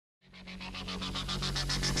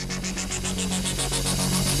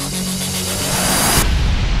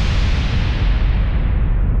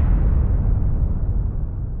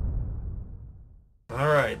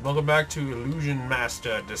Welcome back to Illusion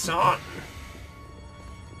Master Desan.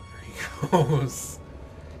 There he goes.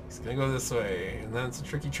 He's gonna go this way, and then it's a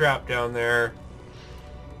tricky trap down there.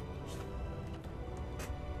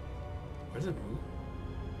 Where does it move?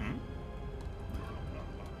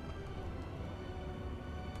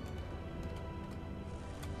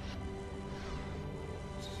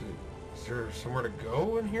 Is there somewhere to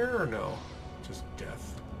go in here, or no? Just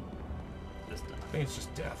death? Just death. I think it's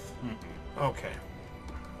just death. Okay.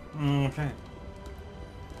 Okay.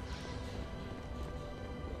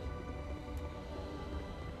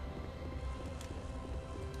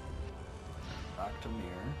 Back to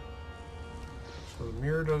mirror. So the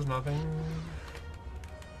mirror does nothing.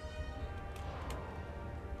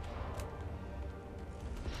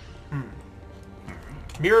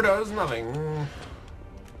 Mirror does nothing.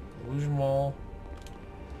 Illusion wall.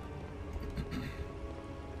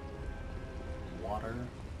 Water.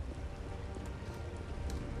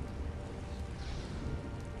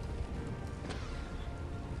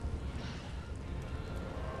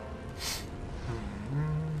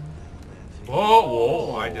 Whoa,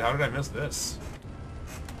 whoa! How did I miss this?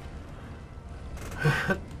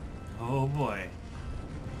 Oh boy.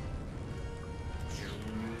 Here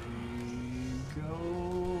we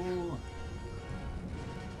go.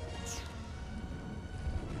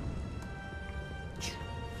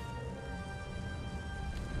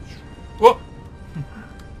 Whoa!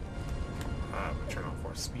 Turn on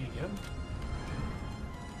force speed again.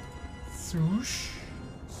 Swoosh.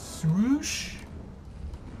 Swoosh.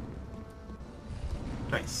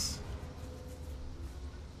 Nice.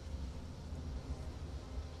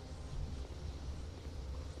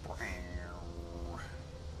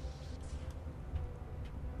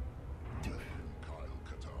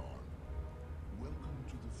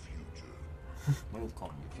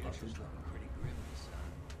 Welcome to the future. Pretty grim,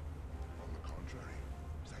 son. On the contrary,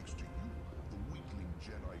 thanks to you, the weakling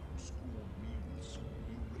Jedi who scorned me will soon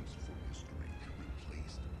be erased from history,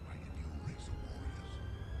 replaced by a new race of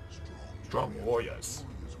warriors. Strong warriors.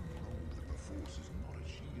 Warriors who know that the Force is not a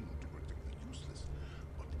shield to protect the useless,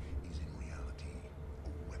 but is in reality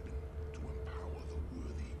a weapon to empower the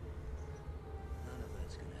worthy. None of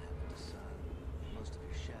that's gonna happen to Son. Most of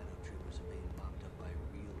your shadow troopers are being mopped up by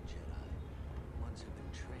real Jedi. Ones who've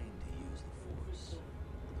been trained to use the Force.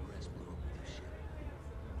 The rest blew up with their ship.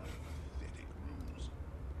 What a pathetic ruse.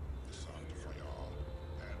 Decide to fire.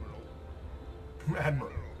 Admiral.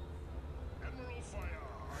 Admiral. Admiral Fire!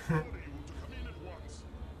 I order you to come in at once.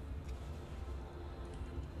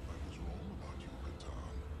 I was wrong about you,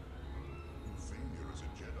 Katan. Your failure as a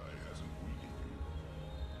Jedi hasn't weakened you.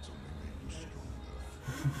 It's only made you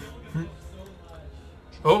stronger.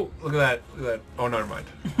 Oh, look at that. Look at that. Oh, never mind.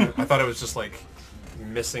 I thought it was just like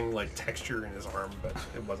missing like texture in his arm, but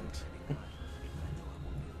it wasn't. How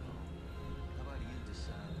about you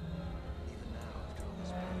decide? Even now, after all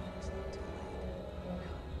this pain, it's not too late. Come,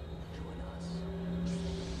 join us.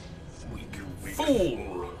 Weak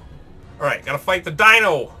fool! Alright, gotta fight the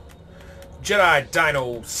dino! Jedi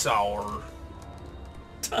dinosaur.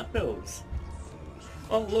 Dinos.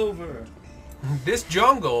 All over. This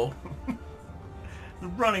jungle.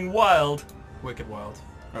 Running wild. Wicked wild.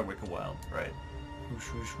 Or Wicked Wild, right. Whoosh,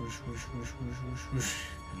 whoosh, whoosh, whoosh, whoosh, whoosh, whoosh,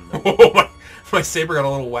 whoosh. Oh, my saber got a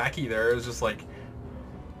little wacky there. It was just like,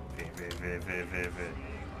 come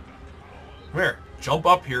here, jump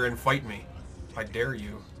up here and fight me. I dare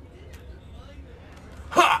you.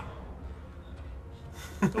 Ha!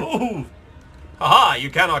 Oh! Haha, you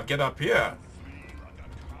cannot get up here.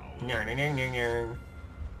 Nyang, nyang, nyang, nyang, nyang.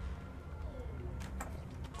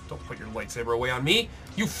 Don't put your lightsaber away on me,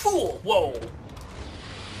 you fool! Whoa!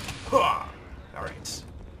 Ha! Alright.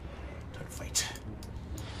 Time to fight.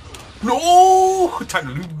 No! Time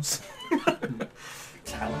to lose.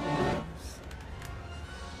 Talent.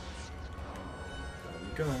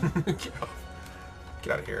 There we go.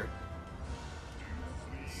 Get out of here.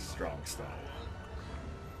 Strong style.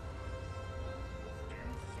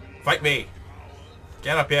 Fight me!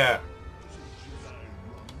 Get up here!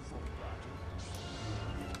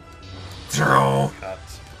 Throw! Cut.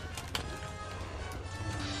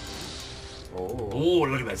 Oh. Oh,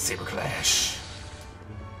 look at that saber clash!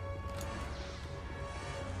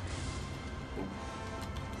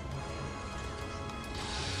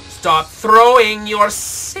 Stop throwing your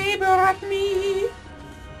saber at me!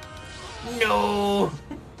 No!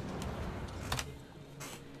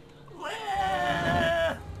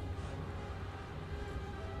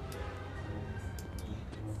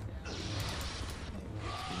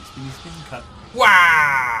 Spin, cut.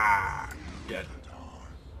 Wah! Dead.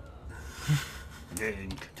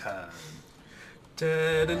 Dead Katan.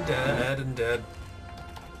 Dead and dead and dead.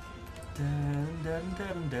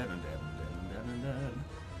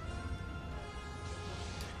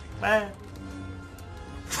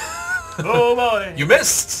 Oh boy! You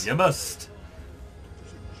missed! You must.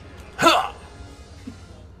 Ha!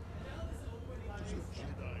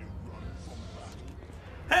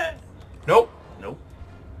 Hey! Nope. Nope.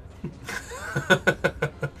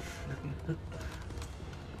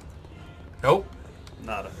 Nope.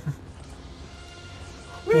 Nada.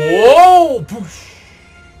 Whoa! Boosh!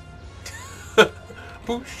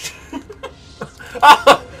 Boosh!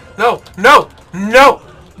 Ah! No! No! No!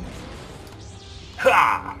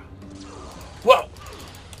 Ha! Whoa!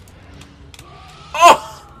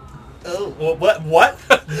 Oh! Oh, what? What?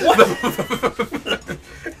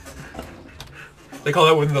 They call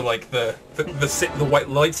that one the white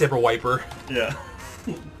lightsaber wiper. Yeah.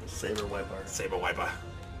 Saber wiper. Saber wiper.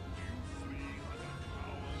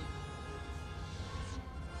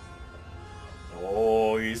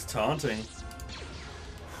 Oh, he's taunting.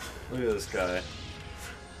 Look at this guy.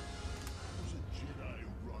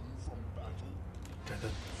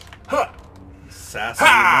 Ha! Sassy.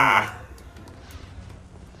 Ha!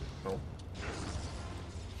 No.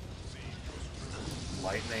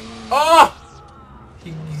 Lightning. Ah!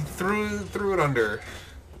 He threw it under.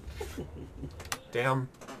 Damn.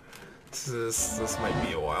 This might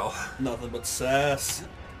be a while. Nothing but sass.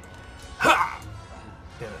 Ha!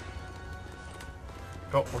 Damn it.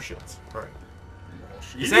 Oh, more shields. Alright.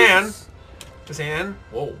 Yes. Zan! Desan!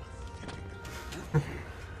 Whoa.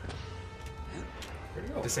 Where'd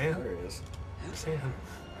he go? Desan? There he is. Desan.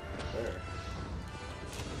 There.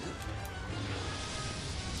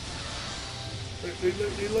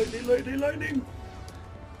 Lightning.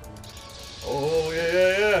 Oh,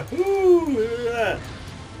 yeah. Woo, look at that.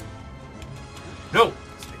 No!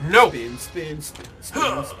 No! Spin.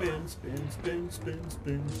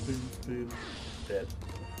 Dead.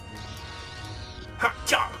 Ha!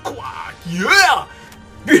 Cha! Kwa! Yeah!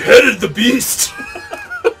 Beheaded the beast!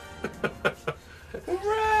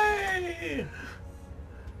 Hooray!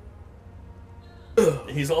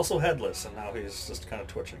 He's also headless, and now he's just kind of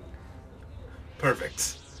twitching.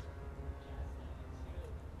 Perfect.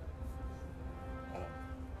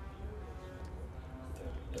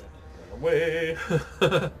 Run away!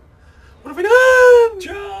 What have I done?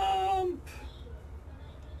 Jump!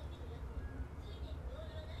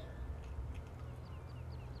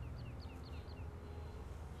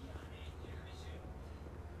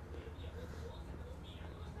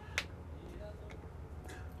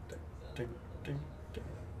 Ding.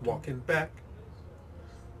 Walking back.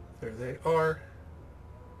 There they are.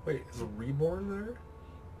 Wait, is a reborn there?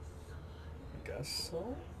 I guess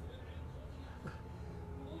so.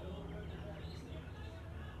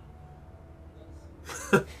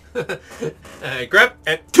 Grab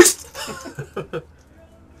and kiss.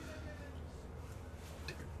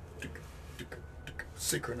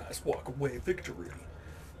 Synchronized walk away victory.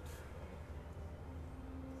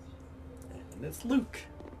 And it's Luke.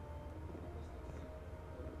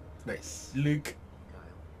 Nice. Luke.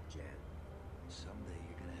 Kyle, Jan, someday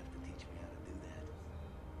you're gonna have to teach me how to do that.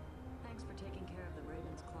 Thanks for taking care of the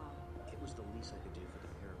Raven's Claw. It was the least I could do for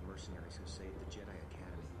the pair of mercenaries who saved the Jedi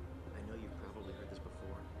Academy. I know you've probably heard this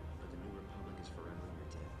before, but the New Republic is forever in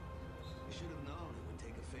your debt. You should have known it would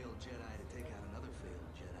take a failed Jedi to take out another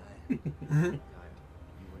failed Jedi. Kyle,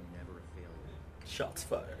 you were never a failure. Shots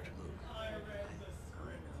fired. Luke, I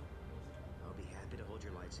know. I'll be happy to hold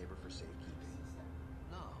your lightsaber for safekeeping.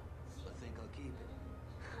 No, but think I'll keep it.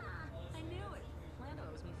 I knew it. Lando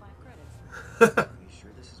owes me 5 credits. Are you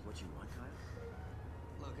sure this is what you want, Kyle?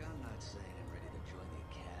 Look, I'm not saying I'm ready to join the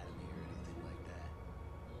academy or anything like that.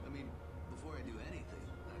 I mean, before I do anything,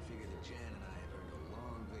 I figure that Jan and I have earned a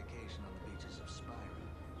long vacation on the beaches of Spyro.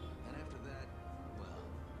 And after that, well,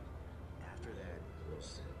 we'll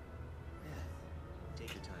see. Yeah,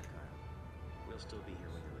 take your time, Kyle. We'll still be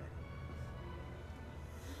here when you're ready.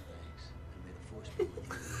 Thanks, and may the Force be with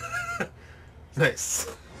you. Nice.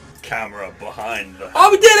 Camera behind the... Oh,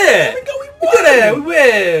 we did it! we go, we We did it! We win!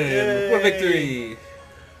 Yay. What a victory!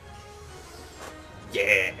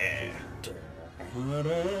 Yeah!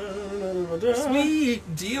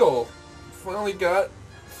 Sweet deal. Finally got.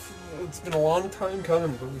 It's been a long time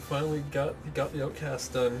coming, but we finally got the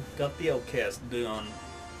Outcast done. Got the Outcast done.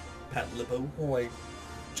 Pat Lippo. Like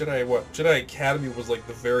Jedi Academy was like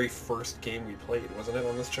the very first game we played, wasn't it,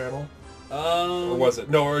 on this channel? Or was it?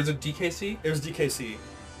 No, or is it DKC? It was DKC.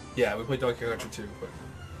 Yeah, we played Donkey Kong Country 2, but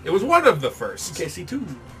it was one of the first. DKC 2.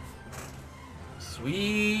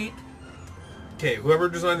 Sweet. Okay, whoever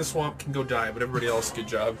designed the swamp can go die, but everybody else, good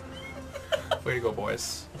job. Way to go,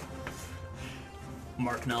 boys.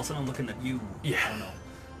 Mark Nelson, I'm looking at you. Yeah. Oh no.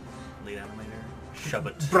 lead animator.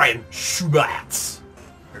 Shubert. Brian Schubert.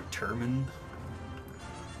 Or Terman.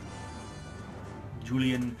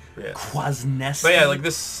 Julian Yeah. Kwasniewski. But yeah, like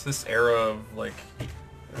this era of like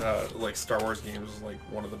Star Wars games is like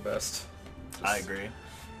one of the best. I agree.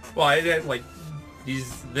 Well, I had like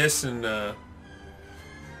this and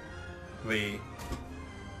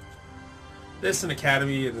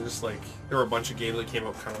Academy, and just like there were a bunch of games that came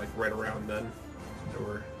out kind of like right around then. There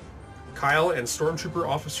were Kyle and Stormtrooper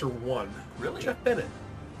Officer 1. Really? Jeff Bennett.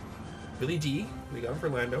 Billy D. We got him for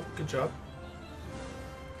Lando. Good job.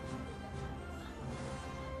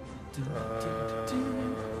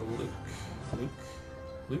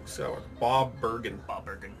 Luke Skywalker. Bob Bergen. Bob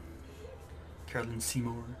Bergen. Carolyn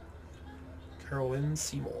Seymour. Carolyn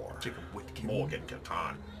Seymour. Jacob Whitkin. Morgan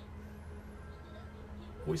Catan.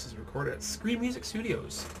 Voices recorded at Screen Music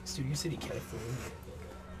Studios, Studio City, California.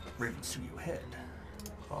 Raven Studio Head.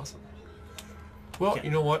 Awesome. Well,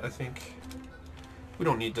 you know what? I think we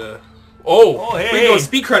don't need to. Oh, hey! We can go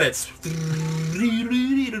speed credits.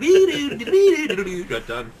 Got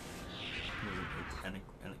done.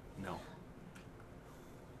 No.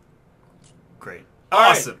 Great.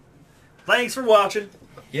 Awesome. Right. Thanks for watching.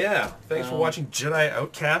 Yeah. Thanks for watching Jedi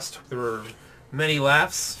Outcast. There were many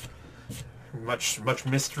laughs, much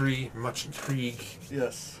mystery, much intrigue.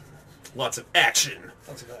 Yes. Lots of action.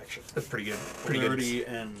 Lots of action. That's pretty good. Pretty Nerdy good.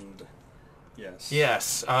 and yes.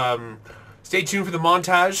 Yes. Stay tuned for the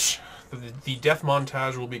montage. The death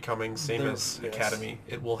montage will be coming, same as Yes. Academy.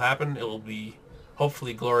 It will happen. It will be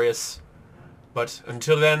hopefully glorious. But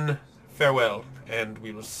until then, farewell, and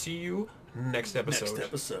we will see you next episode. Next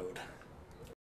episode.